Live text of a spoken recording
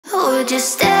would you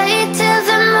stay till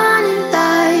the morning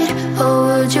light?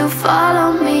 Or would you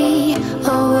follow me?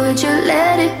 Or would you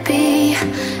let it be?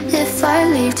 If I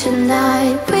leave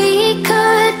tonight, we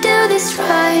could do this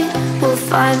right. We'll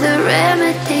find the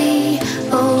remedy.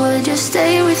 Or would you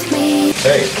stay with me?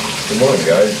 Hey, good morning,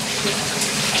 guys.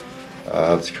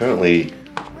 It's currently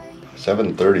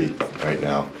 7:30 right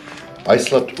now. I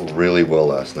slept really well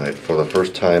last night. For the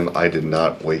first time, I did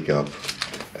not wake up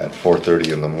at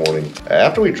 4:30 in the morning.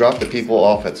 After we drop the people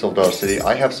off at Silver City,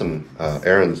 I have some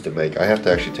errands to make. I have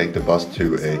to actually take the bus to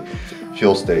a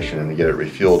fuel station and get it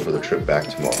refueled for the trip back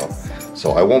tomorrow.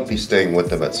 So I won't be staying with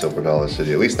them at Silver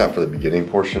City, at least not for the beginning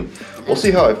portion. We'll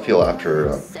see how I feel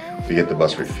after we get the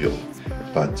bus refueled.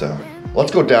 But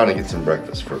let's go down and get some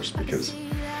breakfast first, because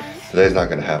today's not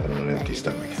gonna happen on an empty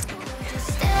stomach.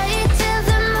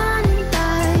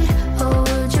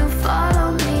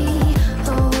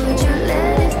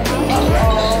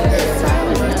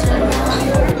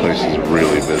 The place is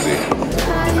really busy.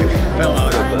 I fell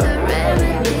out of the,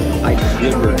 I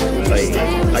never played.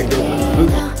 I don't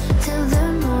move.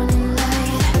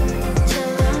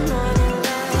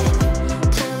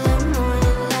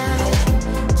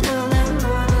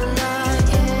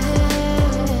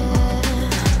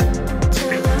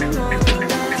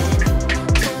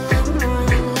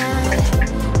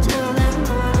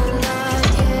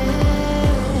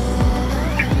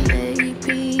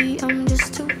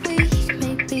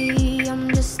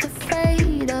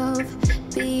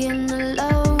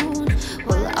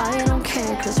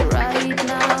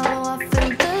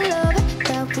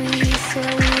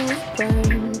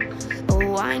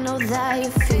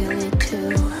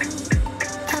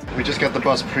 We just got the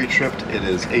bus pre-tripped. It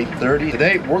is 8:30.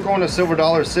 Today we're going to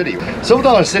Silver City.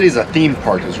 Silver City is a theme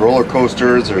park. There's roller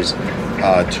coasters, there's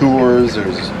tours,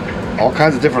 there's all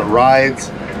kinds of different rides,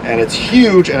 and it's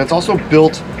huge, and it's also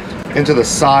built into the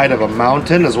side of a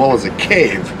mountain as well as a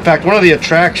cave. In fact, one of the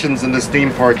attractions in this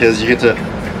theme park is you get to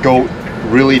go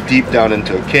really deep down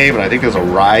into a cave, and I think there's a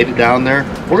ride down there.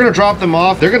 We're gonna drop them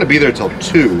off. They're gonna be there till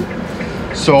 2.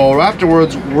 So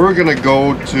afterwards, we're gonna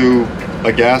go to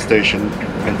a gas station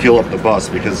and fuel up the bus,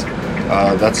 because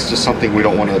that's just something we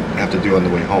don't want to have to do on the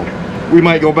way home. We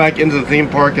might go back into the theme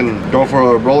park and go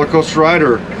for a roller coaster ride,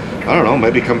 or I don't know,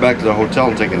 maybe come back to the hotel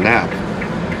and take a nap.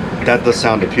 That does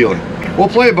sound appealing. We'll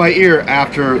play it by ear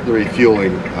after the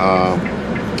refueling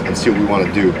and see what we want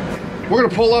to do. We're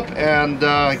gonna pull up and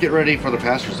get ready for the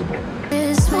passengers aboard.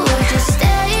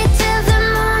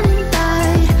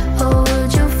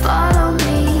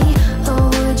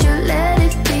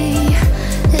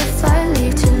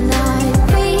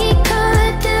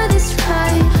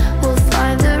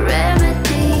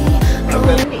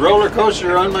 Roller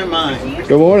coaster on my mind.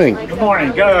 Good morning. Good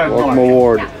morning. Good Welcome morning.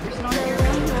 aboard.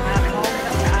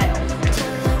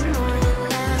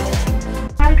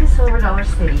 Headed to Silver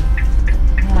City,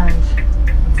 and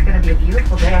it's going to be a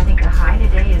beautiful day. I think the high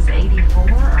today is 84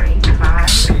 or 85.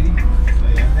 So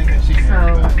a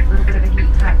little bit of a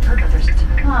heat factor, but there's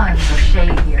tons of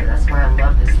shade here. That's why I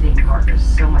love this theme park. There's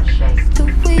so much shade.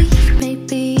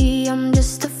 Maybe I'm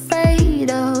just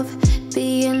afraid of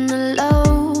being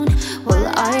alone. Well,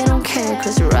 I don't care,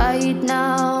 'cause right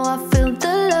now I feel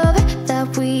the love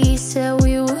that we said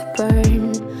we would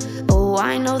burn. Oh,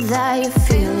 I know that you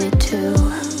feel it too.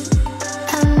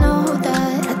 I know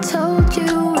that I told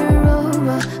you we're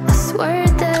over. I swear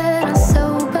that I'm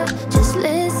sober. Just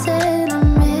listen, I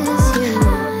miss you.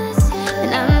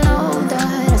 And I know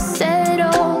that I said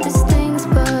all these things,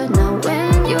 but now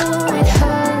when you're with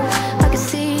her, I can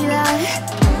see that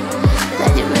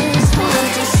you miss me.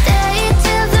 Would you stay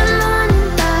till the morning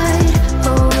light?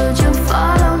 Or would you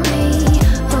follow me?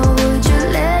 Or would you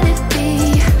let it be?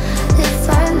 If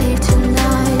I leave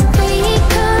tonight, we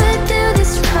could do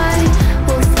this right.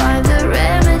 We'll find the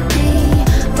remedy.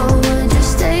 Or would you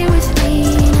stay with me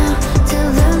now till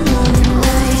the morning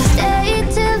light? Stay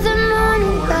till the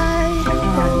morning light.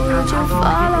 Or would you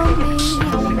follow me?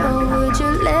 Or would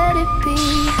you let it be?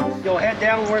 Go head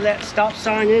down where that stop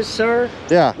sign is, sir.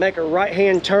 Yeah. Make a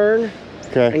right-hand turn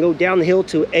and Okay. go down the hill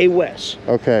to A West.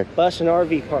 Okay. Bus and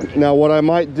RV parking. Now what I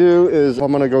might do is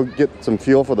I'm gonna go get some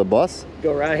fuel for the bus,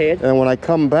 Go right ahead. and when I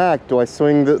come back, do I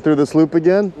swing through this loop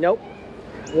again? Nope.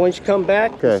 Once you come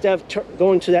back, Okay. instead of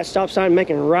going to that stop sign,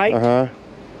 making right,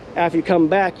 after you come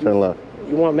back, Turn left.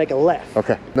 you want to make a left.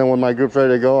 Okay. Then when my group's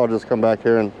ready to go, I'll just come back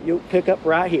here and You pick up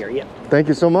right here. Yep. thank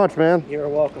you so much, man. You're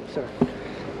welcome, sir.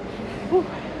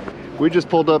 We just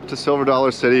pulled up to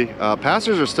Silver City.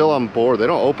 Passengers are still on board. They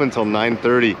don't open till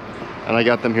 9:30, and I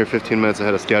got them here 15 minutes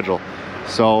ahead of schedule.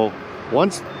 So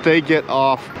once they get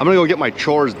off, I'm gonna go get my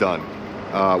chores done.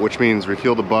 which means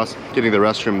refuel the bus, getting the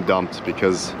restroom dumped,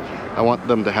 because I want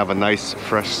them to have a nice,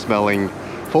 fresh smelling,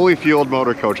 fully fueled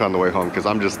motor coach on the way home, because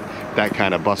I'm just that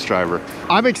kind of bus driver.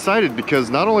 I'm excited because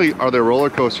not only are there roller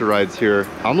coaster rides here,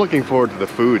 I'm looking forward to the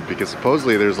food, because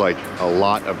supposedly there's like a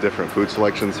lot of different food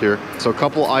selections here. So a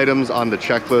couple items on the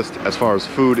checklist as far as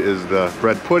food is the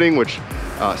bread pudding, which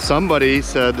somebody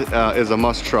said is a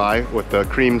must try with the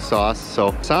cream sauce.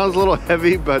 So sounds a little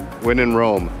heavy, but when in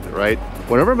Rome, right?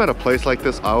 Whenever I'm at a place like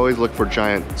this, I always look for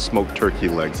giant smoked turkey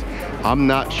legs. I'm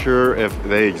not sure if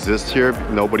they exist here.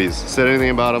 Nobody's said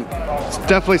anything about them. It's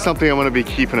definitely something I'm gonna be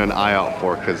keeping an eye out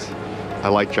for, because I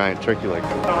like giant turkey legs.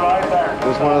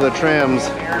 There's one of the trams.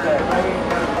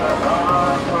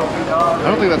 I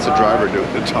don't think that's the driver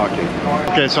doing the talking.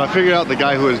 Okay, so I figured out the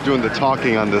guy who is doing the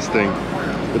talking on this thing.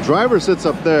 The driver sits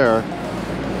up there.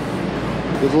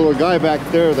 There's a little guy back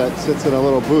there that sits in a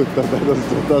little booth that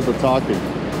does the talking.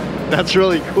 That's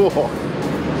really cool.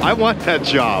 I want that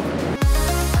job.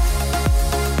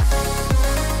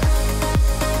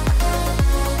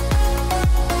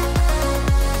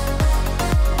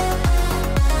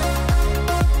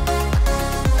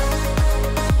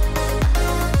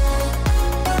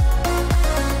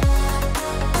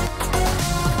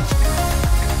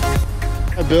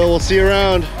 Bill, we'll see you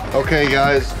around. Okay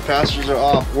guys, passengers are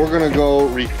off. We're gonna go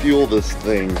refuel this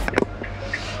thing.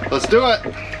 Let's do it.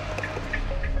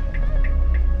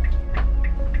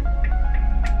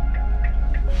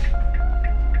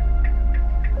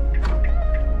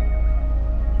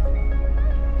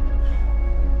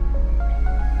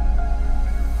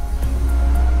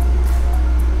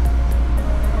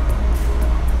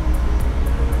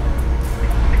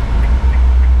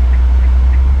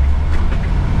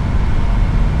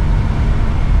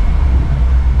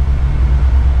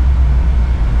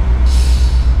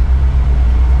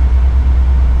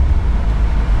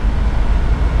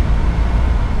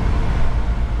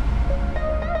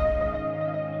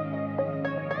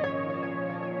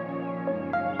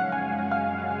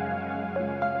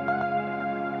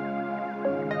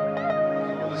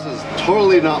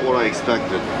 Totally not what I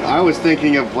expected. I was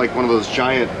thinking of like one of those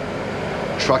giant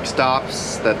truck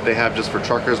stops that they have just for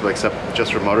truckers, but except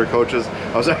just for motor coaches.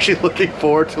 I was actually looking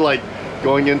forward to like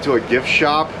going into a gift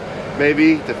shop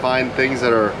maybe to find things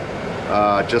that are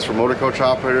just for motor coach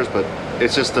operators, but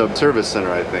it's just a service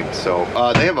center, I think. So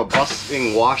they have a bus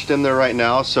being washed in there right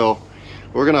now, so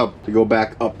we're gonna go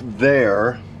back up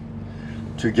there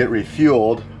to get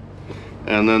refueled,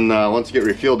 and then once you get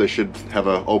refueled, they should have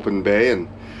an open bay, and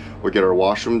we'll get our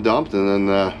washroom dumped, and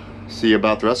then see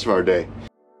about the rest of our day.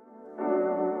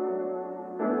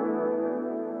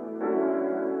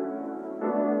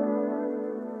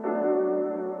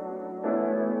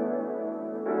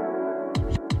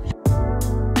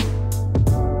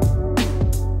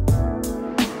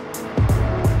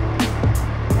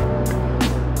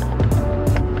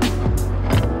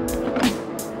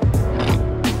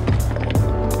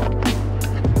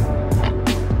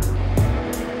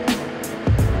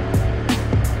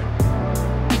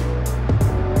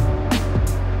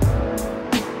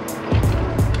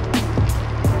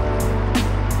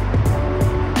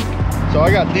 So I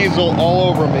got diesel all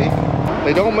over me.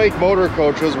 They don't make motor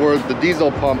coaches where the diesel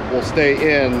pump will stay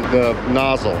in the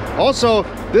nozzle. Also,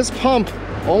 this pump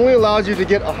only allows you to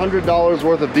get $100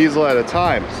 worth of diesel at a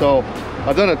time. So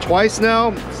I've done it twice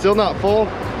now, still not full.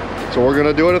 So we're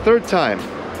gonna do it a third time.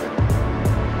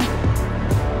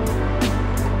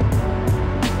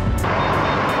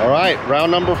 All right,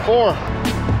 round number 4.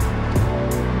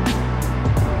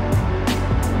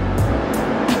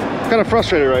 Kind of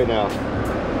frustrated right now.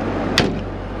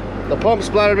 The pump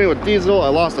splattered me with diesel. I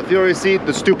lost the fuel receipt.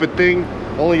 The stupid thing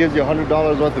only gives you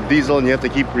 $100 worth of diesel, and you have to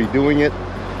keep redoing it.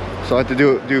 So I had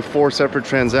to do 4 separate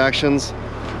transactions,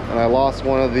 and I lost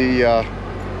one of the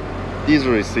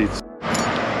diesel receipts.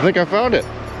 I think I found it.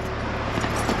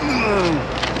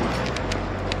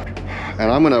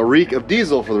 And I'm gonna reek of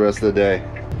diesel for the rest of the day.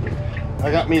 I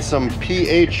got me some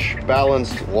pH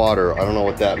balanced water. I don't know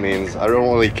what that means. I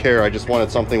don't really care. I just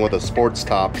wanted something with a sports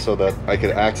top so that I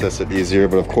could access it easier.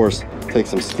 But of course, it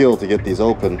takes some skill to get these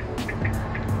open.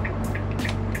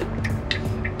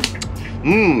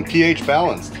 pH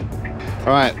balanced. All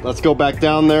right, let's go back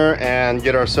down there and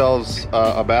get ourselves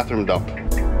a bathroom dump.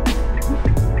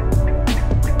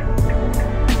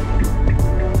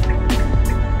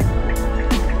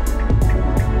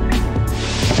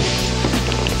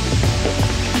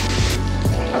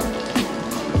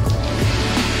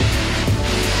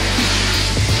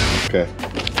 Okay.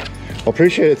 Well,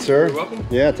 appreciate it, sir. You're welcome.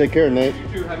 Yeah, take care, Nate. You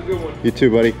too. Have a good one. You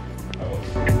too, buddy.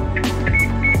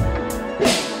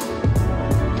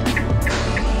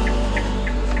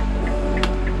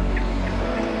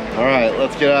 All right,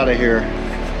 let's get out of here.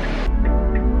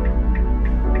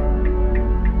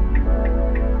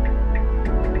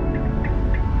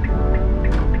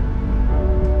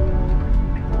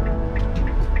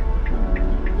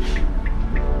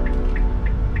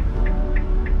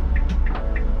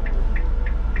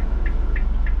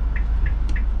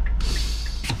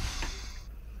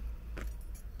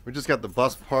 We just got the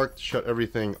bus parked, shut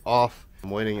everything off. I'm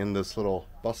waiting in this little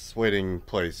bus waiting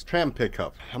place, tram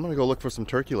pickup. I'm gonna go look for some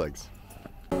turkey legs.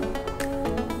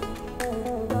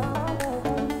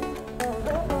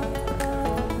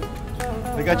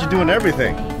 They got you doing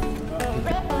everything.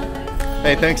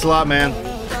 Hey, thanks a lot, man.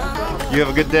 You have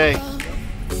a good day.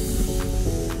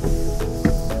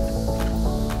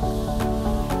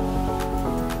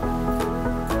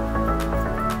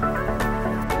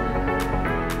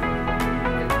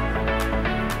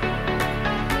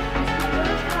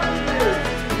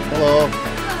 Hello.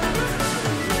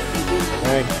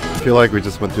 Hey. I feel like we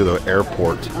just went through the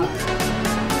airport.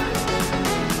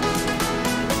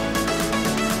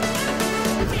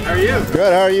 How are you?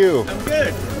 Good, how are you? I'm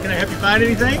good. Can I help you find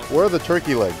anything? Where are the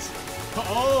turkey legs?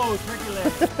 Oh, turkey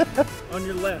legs. On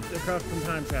your left, across from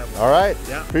time travel. All right.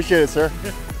 Yeah. Appreciate it, sir.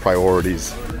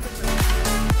 Priorities.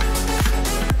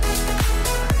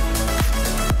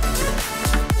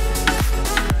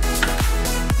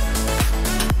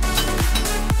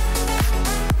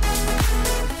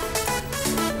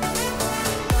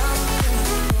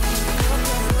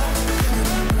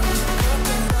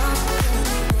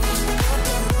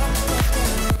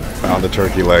 Found the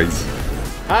turkey legs.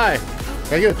 Hi,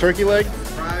 can I get a turkey leg?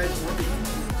 Fries or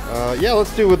beans? Yeah,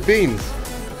 let's do it with beans.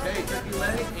 Okay, turkey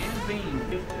leg and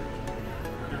beans.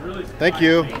 Really Thank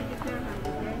you.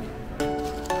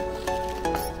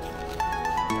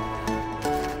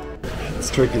 This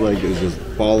turkey leg is just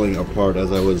falling apart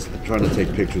as I was trying to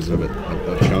take pictures of it.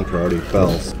 A chunk already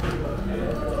fell.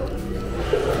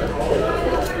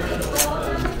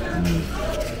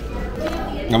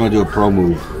 I'm gonna do a pro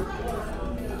move.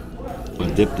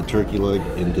 I dip the turkey leg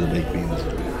into the baked beans.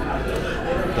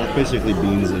 That's basically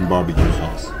beans and barbecue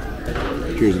sauce.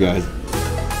 Cheers, guys.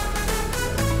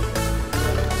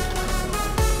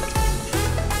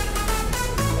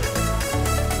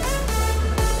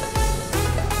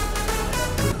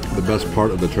 The best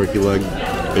part of the turkey leg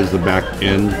is the back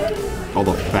end. All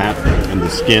the fat and the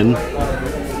skin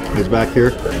is back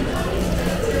here.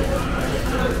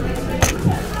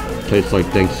 Tastes like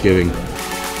Thanksgiving.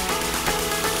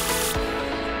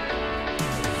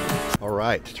 All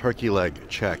right, turkey leg,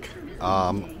 check.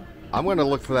 I'm gonna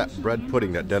look for that bread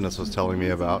pudding that Dennis was telling me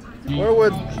about. Where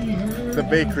would the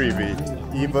bakery be?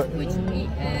 Eva?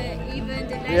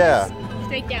 Yeah.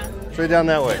 Straight down. Straight down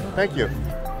that way. Thank you.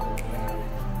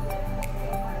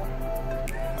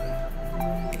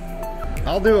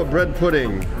 I'll do a bread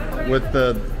pudding with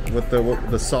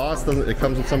the sauce. Doesn't it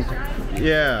comes with some?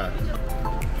 Yeah.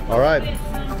 All right.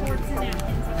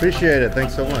 Appreciate it.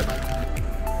 Thanks so much.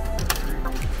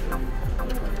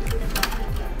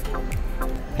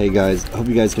 Hey guys, I hope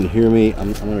you guys can hear me.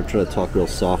 I'm gonna try to talk real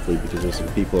softly because there's some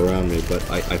people around me, but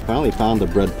I finally found the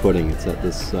bread pudding. It's at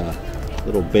this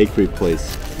little bakery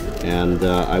place, and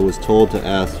I was told to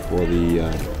ask for the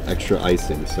extra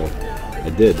icing, so I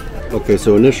did. Okay,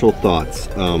 so initial thoughts.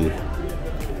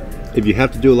 If you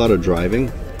have to do a lot of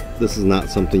driving, this is not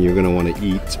something you're gonna want to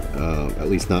eat, at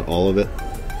least not all of it,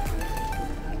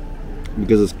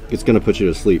 because it's gonna put you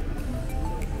to sleep.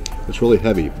 It's really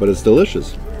heavy, but it's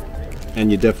delicious. And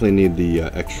you definitely need the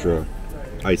extra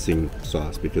icing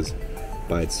sauce because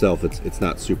by itself it's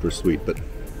not super sweet, but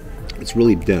it's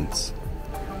really dense.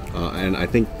 And I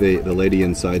think the lady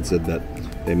inside said that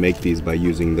they make these by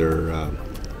using their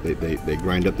they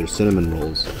grind up their cinnamon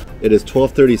rolls. It is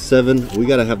 12:37. We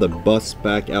got to have the bus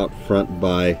back out front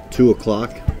by 2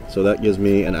 o'clock, so that gives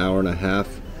me an hour and a half.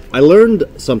 I learned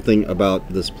something about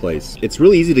this place. It's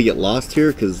really easy to get lost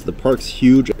here because the park's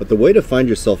huge, but the way to find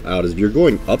yourself out is if you're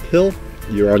going uphill,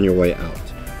 you're on your way out.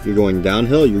 You're going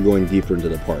downhill, you're going deeper into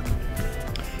the park.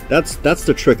 That's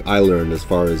the trick I learned as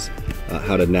far as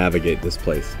how to navigate this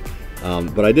place.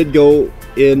 But I did go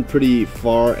in pretty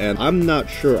far, and I'm not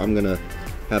sure I'm gonna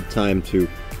have time to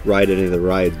ride any of the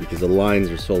rides because the lines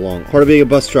are so long. Part of being a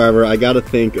bus driver, I gotta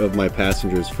think of my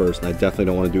passengers first, and I definitely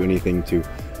don't want to do anything to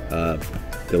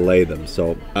delay them.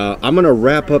 So I'm gonna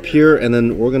wrap up here, and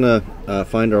then we're gonna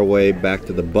find our way back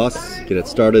to the bus, get it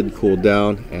started, cool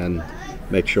down, and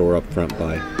make sure we're up front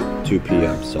by 2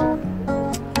 p.m. So.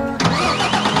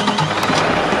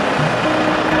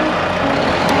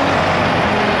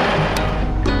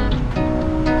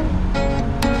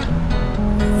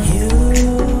 You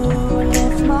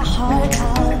lift my heart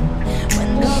up when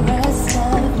the rest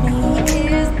of me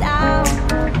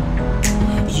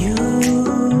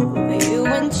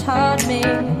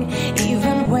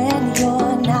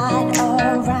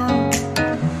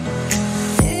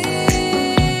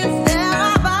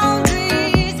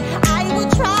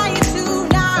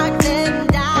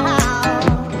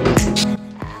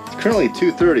currently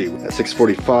 2:30. At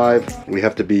 6:45, we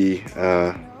have to be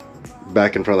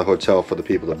back in front of the hotel for the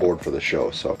people to board for the show.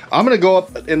 So I'm gonna go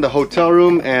up in the hotel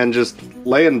room and just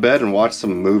lay in bed and watch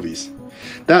some movies.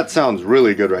 That sounds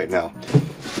really good right now.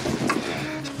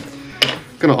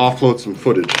 Gonna offload some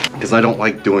footage because I don't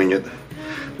like doing it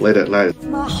late at night.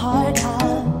 My heart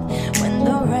up when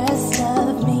the rest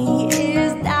of me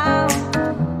is down.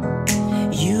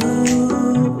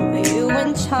 You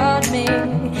enchant me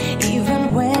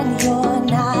even when you're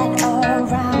not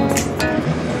around.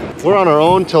 We're on our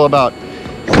own till about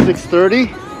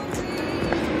 6:30.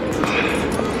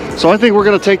 So I think we're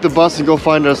gonna take the bus and go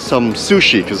find us some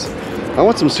sushi because I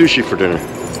want some sushi for dinner.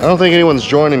 I don't think anyone's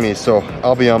joining me, so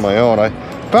I'll be on my own. I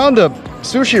found a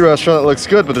sushi restaurant that looks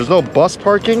good, but there's no bus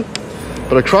parking.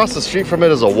 But across the street from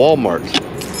it is a Walmart,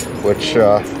 which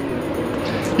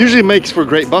usually makes for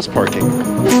great bus parking.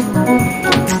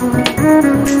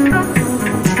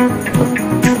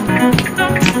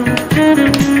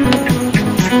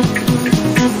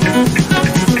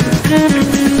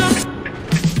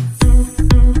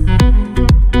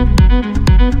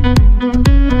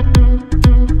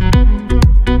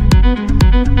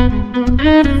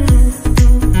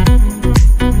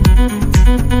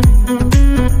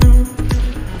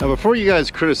 Before you guys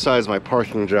criticize my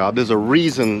parking job, there's a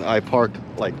reason I park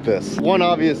like this. One,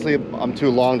 obviously, I'm too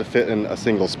long to fit in a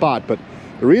single spot, but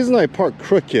the reason I park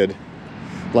crooked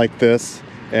like this,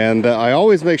 and I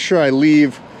always make sure I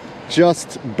leave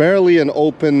just barely an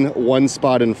open one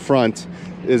spot in front,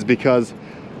 is because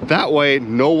that way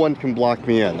no one can block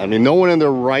me in. I mean, no one in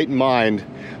their right mind,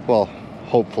 well,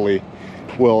 hopefully,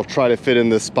 will try to fit in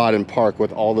this spot and park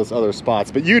with all those other spots.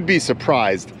 But you'd be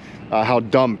surprised how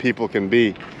dumb people can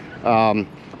be.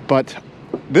 But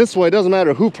this way, it doesn't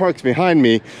matter who parks behind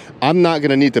me, I'm not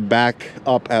gonna need to back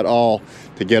up at all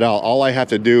to get out. All I have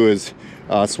to do is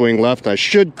swing left. I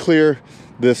should clear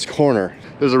this corner.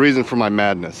 There's a reason for my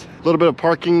madness. A little bit of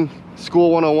parking school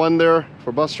 101 there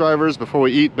for bus drivers before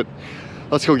we eat, but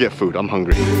let's go get food. I'm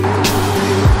hungry.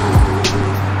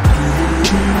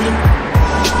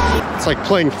 It's like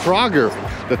playing Frogger,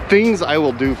 the things I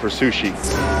will do for sushi.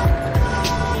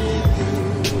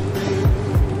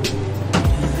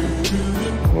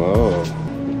 Whoa,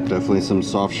 definitely some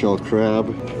soft shell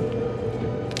crab.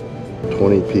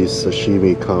 20-piece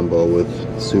sashimi combo with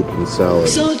soup and salad.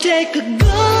 So take a good look.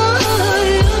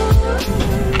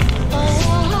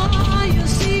 Oh, you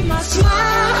see my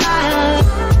smile.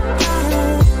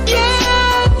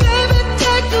 Yeah, baby,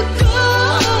 take a good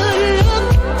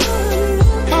look.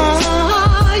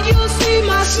 Oh, you see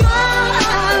my smile.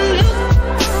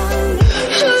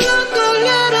 Look a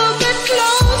little bit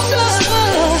closer.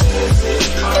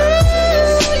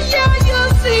 Yeah, you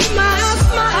see my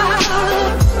smile.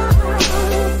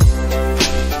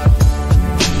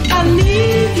 I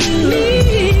need you,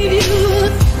 need you.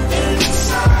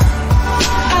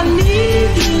 I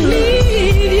need you,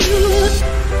 need you.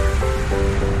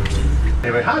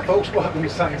 Anyway, hi folks, welcome to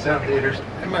Sight and Sound Theaters.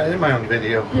 Am I on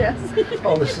video? Yes.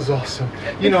 Oh, this is awesome.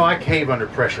 You know, I cave under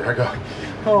pressure. I go,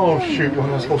 oh shoot, what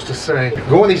am I supposed to say?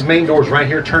 Go in these main doors right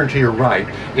here, turn to your right.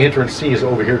 Entrance C is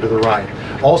over here to the right.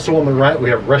 Also on the right, we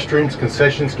have restrooms,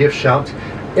 concessions, gift shops,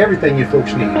 everything you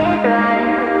folks need.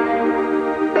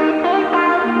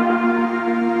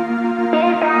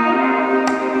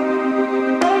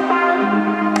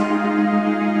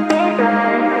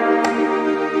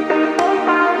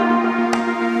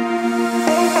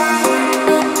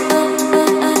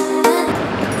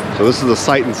 So this is the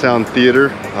Sight and Sound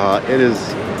Theater. It is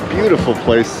a beautiful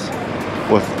place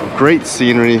with great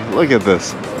scenery. Look at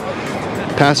this.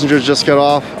 Passengers just got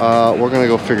off. We're gonna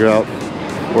go figure out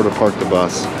where to park the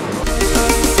bus.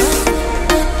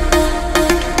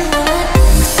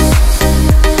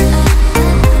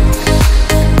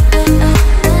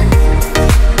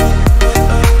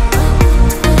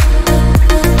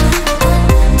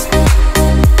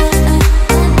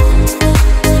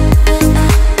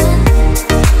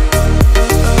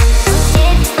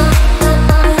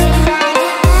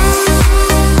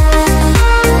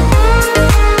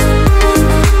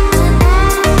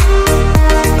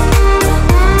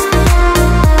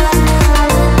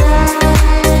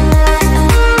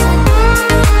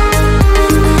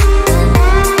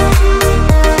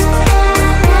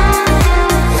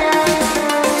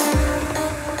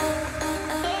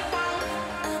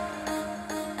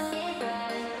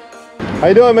 How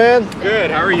you doing, man?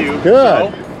 Good, how are you?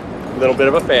 Good. A little bit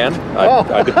of a fan.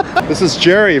 This is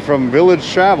Jerry from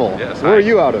Village Travel. Yes, Where are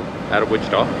you out of? Out of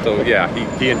Wichita. So yeah,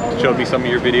 he showed me some of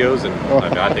your videos and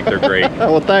I think they're great.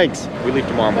 Well, thanks. We leave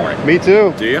tomorrow morning. Me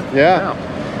too. Do you? Yeah.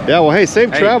 Yeah, well, hey,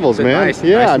 safe travels, man. Nice,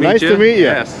 yeah, nice to meet you.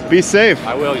 Yes. Be safe.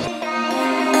 I will.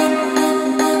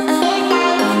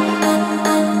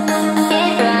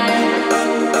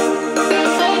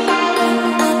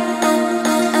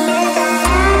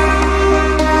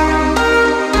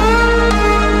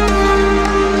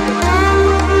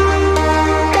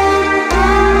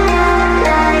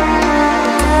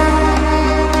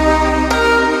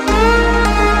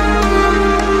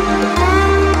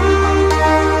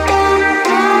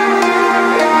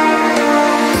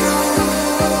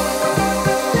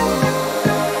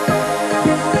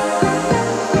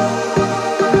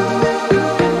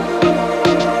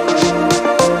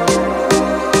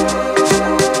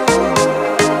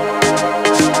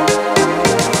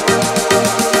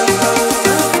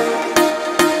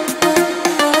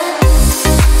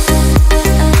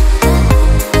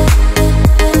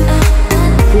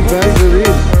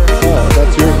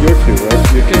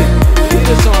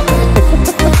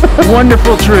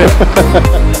 Wonderful trip.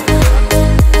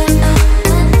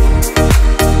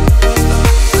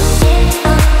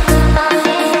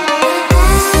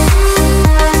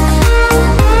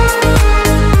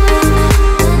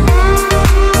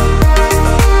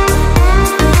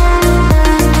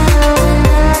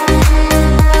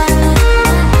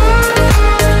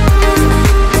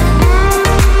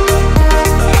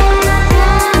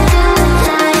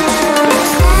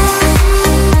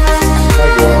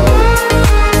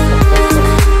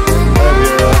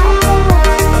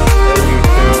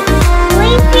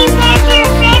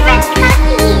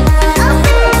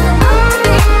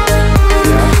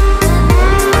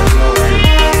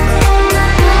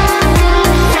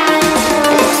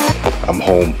 I'm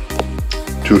home.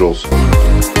 Toodles.